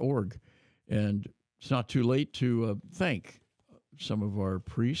jcampbell@scd.org. And it's not too late to thank some of our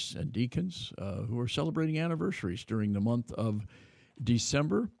priests and deacons who are celebrating anniversaries during the month of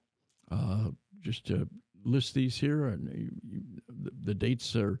December. Just to list these here, and the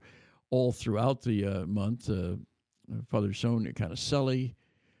dates are all throughout the month. Father Sonia Canicelli,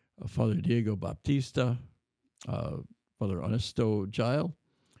 Father Diego Baptista, Father Ernesto Gile,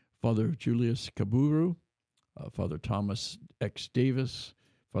 Father Julius Kaburu, Father Thomas X. Davis,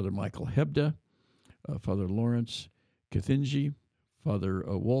 Father Michael Hebda, Father Lawrence Kathinji, Father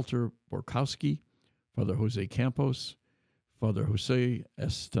Walter Borkowski, Father Jose Campos, Father Jose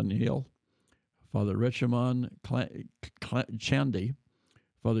Estaniel, Father Rechaman Chandy,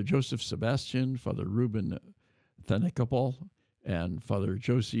 Father Joseph Sebastian, Father Ruben Thanekapal, and Father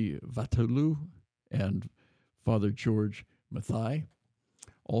Josie Vatulu, and Father George Mathai.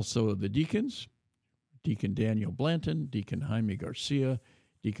 Also the deacons, Deacon Daniel Blanton, Deacon Jaime Garcia,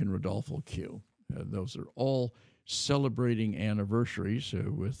 Deacon Rodolfo Q. Those are all celebrating anniversaries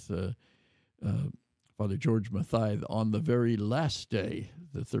with Father George Mathai on the very last day,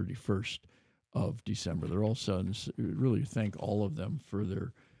 the 31st of December. They're all sons. Really thank all of them for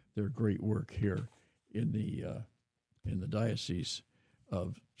their great work here in the Diocese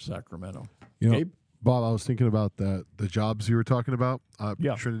of Sacramento. Gabe? Bob, I was thinking about the jobs you were talking about,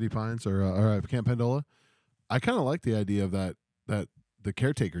 Trinity Pines or Camp Pandola. I kind of like the idea of that the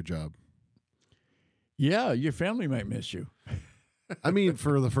caretaker job. Yeah, your family might miss you. I mean,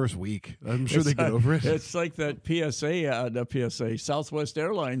 for the first week, I'm sure they get over it. It's like that Southwest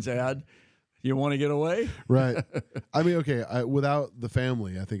Airlines ad. You want to get away? Right. I mean, okay, without the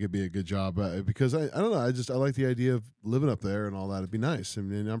family, I think it'd be a good job because I don't know. I like the idea of living up there and all that. It'd be nice. I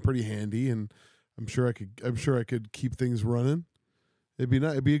mean, I'm pretty handy, and I'm sure I could keep things running.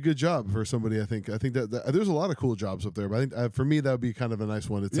 It'd be a good job for somebody. I think that there's a lot of cool jobs up there, but I think for me that would be kind of a nice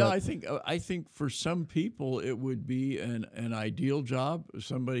one. I think for some people it would be an ideal job.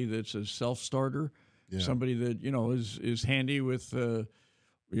 Somebody that's a self starter, somebody that is handy with a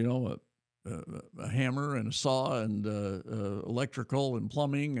hammer and a saw and electrical and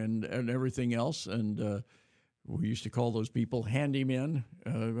plumbing and everything else. And we used to call those people handymen.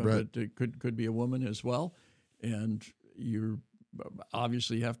 Right. But it could be a woman as well. And you're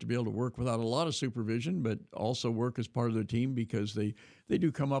obviously have to be able to work without a lot of supervision, but also work as part of the team because they do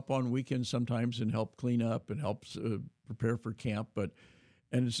come up on weekends sometimes and help clean up and help prepare for camp.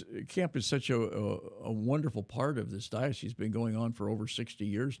 Camp is such a wonderful part of this diocese. It's been going on for over 60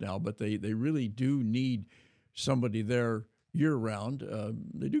 years now, but they really do need somebody there year-round.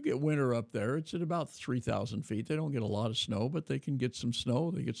 They do get winter up there. It's at about 3,000 feet. They don't get a lot of snow, but they can get some snow.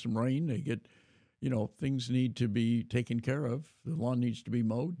 They get some rain. They get, things need to be taken care of. The lawn needs to be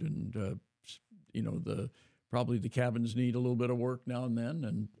mowed, and, probably the cabins need a little bit of work now and then,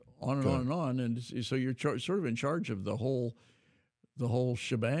 and on and on and on. And so you're sort of in charge of the whole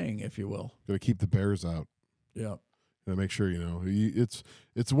shebang, if you will. Got to keep the bears out. Yeah. Got to make sure, it's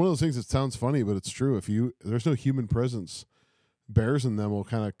one of those things that sounds funny, but it's true. If there's no human presence, bears and them will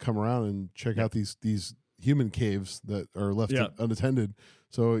kind of come around and check out these human caves that are left unattended.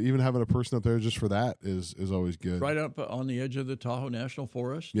 So even having a person up there just for that is always good. Right up on the edge of the Tahoe National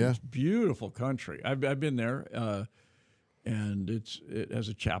Forest. Yeah. It's beautiful country. I've been there, and it has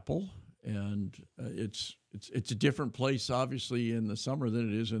a chapel, and it's a different place, obviously, in the summer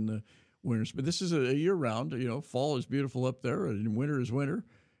than it is in the winters. But this is a year-round. Fall is beautiful up there, and winter is winter.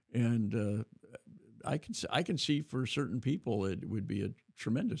 And I can see for certain people it would be a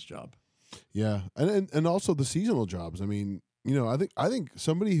tremendous job. Yeah, and also the seasonal jobs. I mean, I think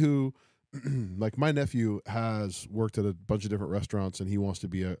somebody who, like my nephew, has worked at a bunch of different restaurants, and he wants to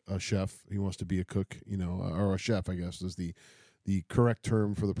be a chef. He wants to be a cook, or a chef, I guess is the correct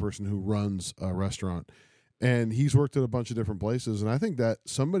term for the person who runs a restaurant. And he's worked at a bunch of different places, and I think that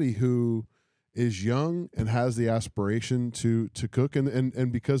somebody who is young and has the aspiration to cook,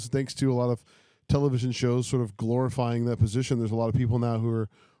 and because thanks to a lot of television shows sort of glorifying that position, there's a lot of people now who are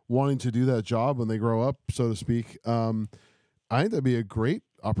wanting to do that job when they grow up, so to speak. I think that'd be a great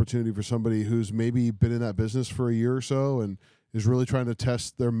opportunity for somebody who's maybe been in that business for a year or so and is really trying to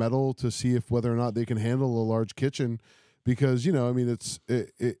test their mettle to see if whether or not they can handle a large kitchen, because it's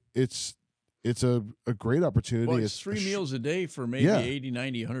a great opportunity. Well, it's 3 meals a day for maybe 80,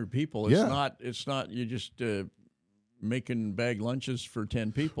 90, 100 people. It's not you just making bag lunches for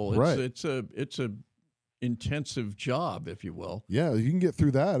 10 people. It's a intensive job, if you will. Yeah, you can get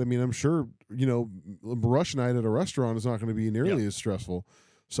through that. I mean, I'm sure, rush night at a restaurant is not going to be nearly as stressful.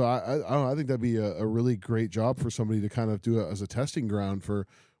 So I think that'd be a really great job for somebody to kind of do it as a testing ground for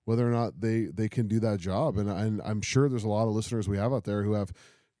whether or not they can do that job. And I'm sure there's a lot of listeners we have out there who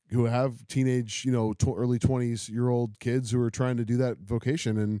have teenage, early 20s-year-old kids who are trying to do that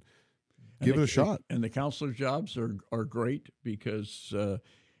vocation and give it a shot. And the counselor jobs are great because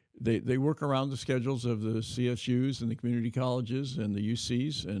they work around the schedules of the CSUs and the community colleges and the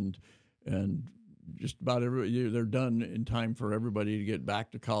UCs, and just about they're done in time for everybody to get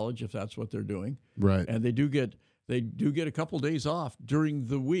back to college if that's what they're doing. Right. And they do get a couple days off during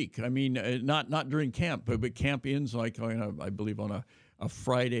the week. I mean, not during camp, but camp ends I believe on a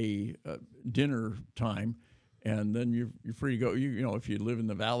Friday dinner time. And then you're free to go. If you live in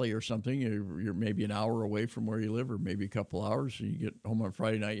the valley or something, you're maybe an hour away from where you live, or maybe a couple hours. So you get home on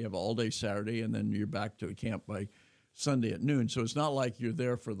Friday night, you have all day Saturday, and then you're back to camp by Sunday at noon. So it's not like you're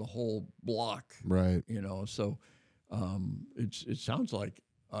there for the whole block, right? So it sounds like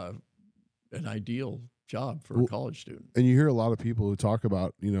an ideal job for a college student. And you hear a lot of people who talk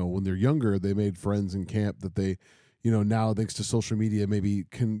about, when they're younger, they made friends in camp that they, now thanks to social media maybe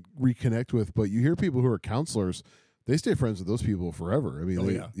can reconnect with. But you hear people who are counselors, they stay friends with those people forever. I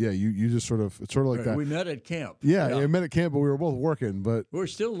mean, you just sort of, it's sort of like that. We met at camp. Yeah, I met at camp, but we were both working. But we're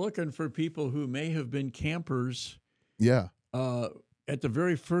still looking for people who may have been campers. Yeah. At the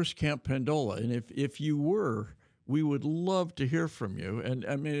very first Camp Pendola. And if you were, we would love to hear from you. And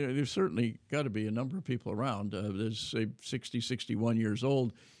I mean, there's certainly got to be a number of people around. There's, say, 60, 61 years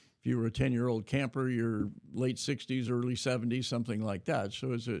old. If you were a 10-year-old camper, you're late 60s, early 70s, something like that.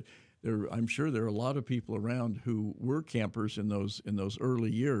 So I'm sure there are a lot of people around who were campers in those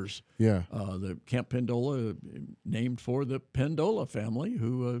early years. Yeah. The Camp Pendola, named for the Pendola family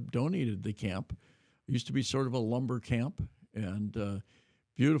who donated the camp. It used to be sort of a lumber camp, and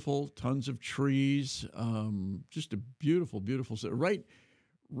beautiful, tons of trees, just a beautiful, beautiful city.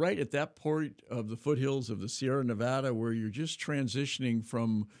 Right at that point of the foothills of the Sierra Nevada, where you're just transitioning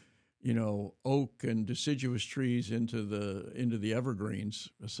from oak and deciduous trees into the evergreens.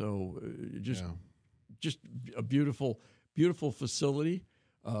 So just a beautiful, beautiful facility,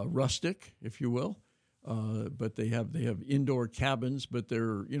 rustic, if you will. But they have indoor cabins, but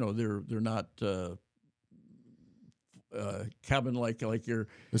they're not cabin like your.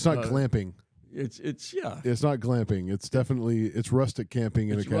 It's not glamping. It's It's not glamping. It's definitely rustic camping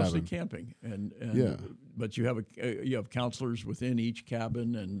in a cabin. Rustic camping, and yeah. But you have counselors within each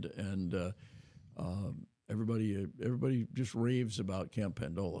cabin, and everybody just raves about Camp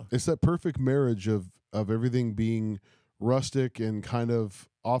Pendola. It's that perfect marriage of everything being rustic and kind of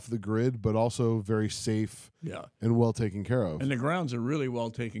off the grid, but also very safe. Yeah. And well taken care of. And the grounds are really well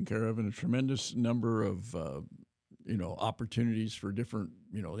taken care of, and a tremendous number of opportunities for different.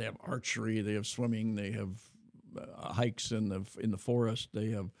 They have archery, they have swimming, they have hikes in the forest.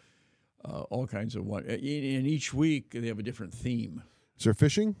 They have all kinds of one. And each week they have a different theme. Is there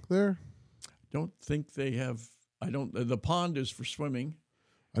fishing there? Don't think they have. The pond is for swimming.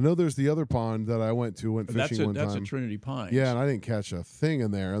 I know there's the other pond that I went fishing one time. That's at Trinity Pines. Yeah, and I didn't catch a thing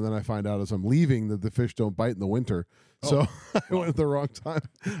in there. And then I find out as I'm leaving that the fish don't bite in the winter. So I went at the wrong time.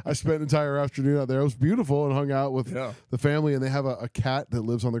 I spent an entire afternoon out there. It was beautiful and hung out with the family. And they have a cat that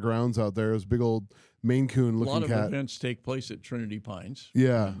lives on the grounds out there. It was a big old Maine Coon looking cat. A lot of events take place at Trinity Pines.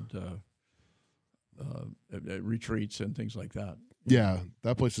 Yeah. And retreats and things like that. Yeah,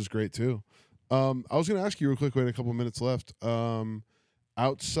 that place is great too. I was going to ask you real quick. We had a couple minutes left.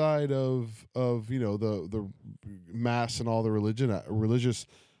 Outside of the mass and all the religious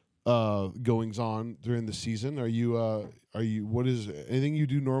goings on during the season, are you what is anything you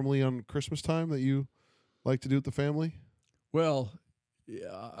do normally on Christmas time that you like to do with the family? Well,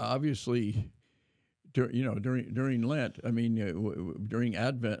 obviously, during Lent. I mean, during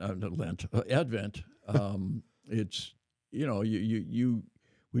Advent, Advent. It's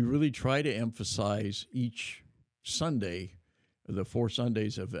we really try to emphasize each Sunday, the 4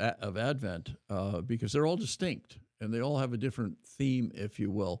 Sundays of Advent, because they're all distinct and they all have a different theme, if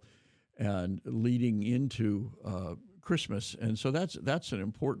you will, and leading into Christmas. And so that's an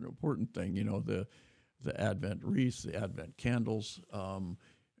important thing. The Advent wreath, the Advent candles,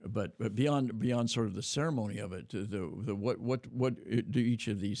 but beyond sort of the ceremony of it, what do each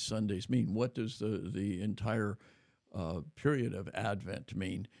of these Sundays mean? What does the entire period of Advent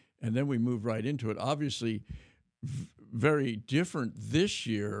mean? And then we move right into it. Obviously, very different this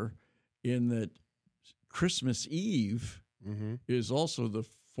year in that Christmas Eve is also the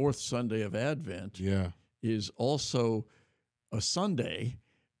 4th Sunday of Advent. Yeah, is also a Sunday,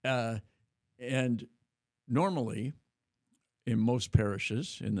 and normally in most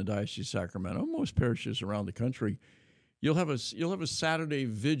parishes in the Diocese of Sacramento, most parishes around the country, you'll have a Saturday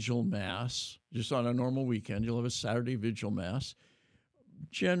vigil mass just on a normal weekend. You'll have a Saturday vigil mass.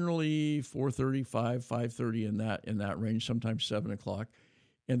 Generally 4:30, 5:30 in that range, sometimes 7 o'clock.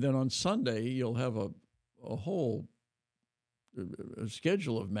 And then on Sunday, you'll have a whole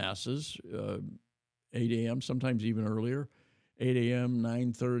schedule of masses, 8 a.m., sometimes even earlier, 8 a.m.,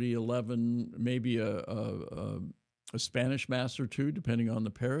 9:30, 11, maybe a Spanish mass or two, depending on the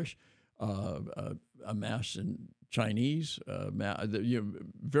parish, a mass in Chinese,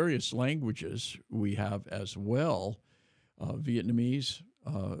 various languages we have as well, Vietnamese,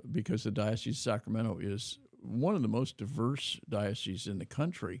 because the Diocese of Sacramento is one of the most diverse dioceses in the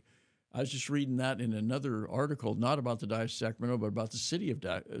country. I was just reading that in another article, not about the Diocese of Sacramento, but about the city of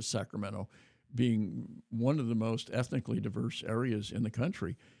Sacramento being one of the most ethnically diverse areas in the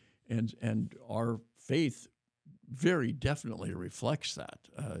country. And our faith very definitely reflects that.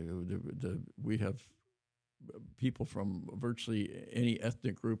 We have people from virtually any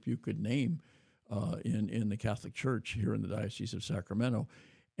ethnic group you could name in the Catholic Church here in the Diocese of Sacramento,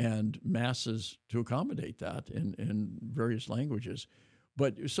 and masses to accommodate that in various languages.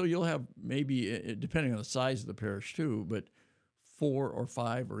 But so you'll have maybe, depending on the size of the parish too, but 4 or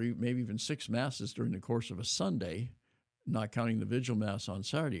 5 or maybe even 6 masses during the course of a Sunday, not counting the vigil mass on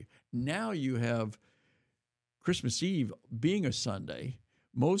Saturday. Now you have Christmas Eve being a Sunday.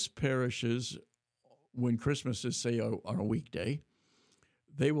 Most parishes, when Christmas is, say, on a weekday,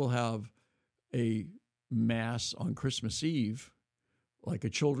 they will have a mass on Christmas Eve, like a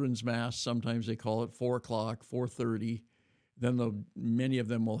children's mass. Sometimes they call it 4 o'clock, 4:30. Then many of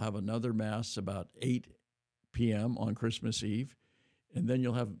them will have another mass about 8 p.m. on Christmas Eve. And then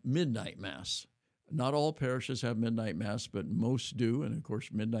you'll have midnight mass. Not all parishes have midnight mass, but most do. And of course,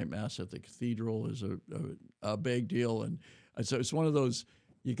 midnight mass at the cathedral is a big deal. And so it's one of those,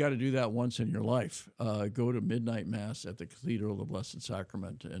 you got to do that once in your life. Go to midnight mass at the Cathedral of the Blessed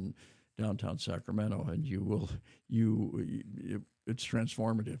Sacrament in downtown Sacramento, and it's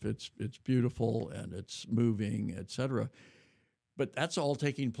transformative. It's beautiful and it's moving, etc. But that's all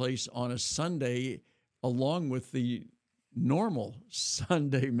taking place on a Sunday, along with the normal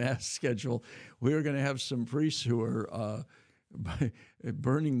Sunday Mass schedule. We are going to have some priests who are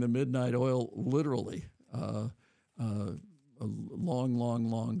burning the midnight oil literally. A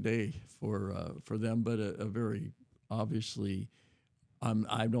long day for them, but a very obviously.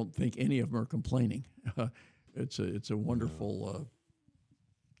 I don't think any of them are complaining. It's a wonderful.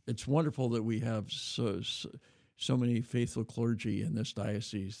 It's wonderful that we have so many faithful clergy in this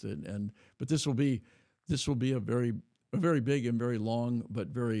diocese, but this will be a very big and very long, but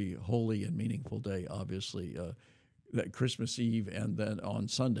very holy and meaningful day. Obviously, that Christmas Eve, and then on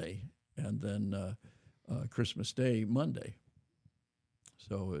Sunday, and then Christmas Day, Monday.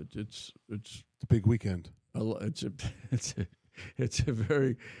 So it's a big weekend. It's a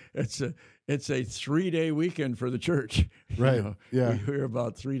 3-day weekend for the church. Right. You know, yeah. We hear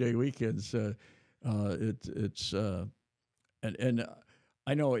about 3-day weekends. And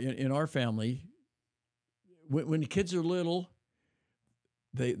I know in our family, when the kids are little,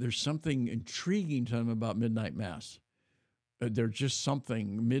 there's something intriguing to them about midnight mass. There's just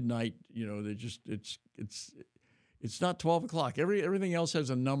something midnight. You know, it's not 12 o'clock. Everything else has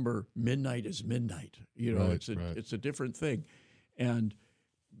a number. Midnight is midnight. You know, right, it's a different thing,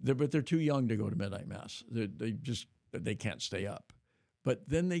 but they're too young to go to midnight mass. They can't stay up. But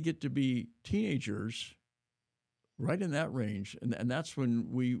then they get to be teenagers, right in that range, and that's when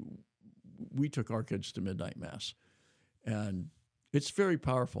we took our kids to midnight mass, and it's very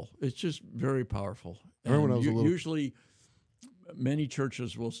powerful. It's just very powerful. Usually, many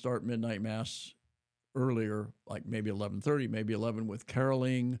churches will start midnight mass earlier, like maybe 11:30, maybe 11, with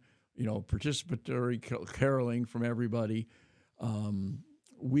caroling, participatory caroling from everybody.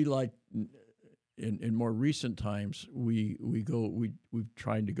 We like in more recent times we've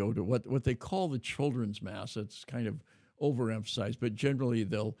tried to go to what they call the children's mass. It's kind of overemphasized, but generally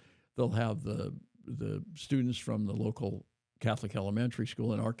they'll have the students from the local Catholic elementary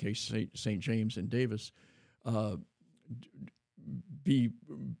school, in our case St. James in Davis, be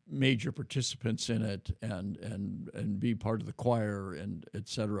major participants in it and be part of the choir and et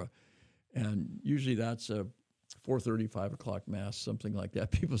cetera. And usually that's a 4:30, 5 o'clock mass, something like that.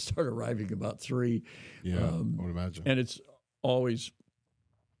 People start arriving about 3. Yeah, I would imagine. And it's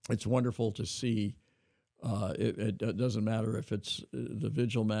wonderful to see. It doesn't matter if it's the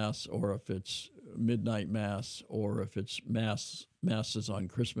vigil mass or if it's midnight mass or if it's masses on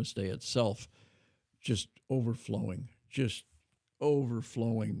Christmas Day itself, just overflowing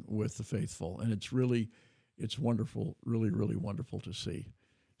with the faithful. And it's wonderful, really, really wonderful to see.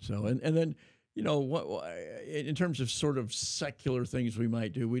 So, and then, in terms of sort of secular things we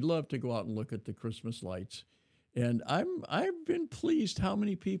might do, we'd love to go out and look at the Christmas lights. And I've been pleased how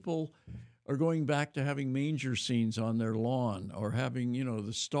many people are going back to having manger scenes on their lawn, or having,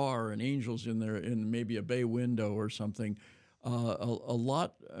 the star and angels in maybe a bay window or something. A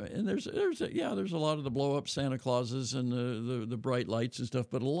lot, and there's a lot of the blow up Santa Clauses and the bright lights and stuff,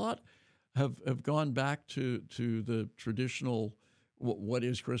 but a lot have gone back to the traditional. What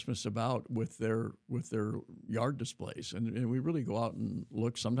is Christmas about with their yard displays, and we really go out and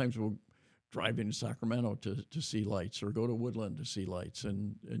look. Sometimes we'll drive into Sacramento to see lights, or go to Woodland to see lights,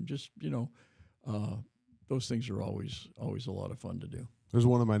 and just those things are always a lot of fun to do. There's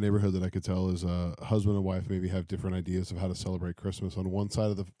one in my neighborhood that I could tell is husband and wife maybe have different ideas of how to celebrate Christmas. On one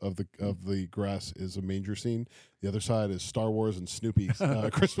side of the grass is a manger scene. The other side is Star Wars and Snoopy's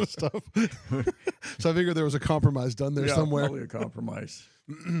Christmas stuff. So I figured there was a compromise done there somewhere. Probably a compromise.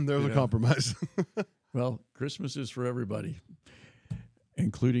 There was a compromise. Well, Christmas is for everybody,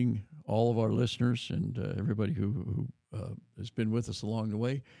 including all of our listeners and everybody who has been with us along the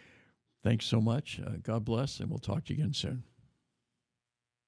way. Thanks so much. God bless, and we'll talk to you again soon.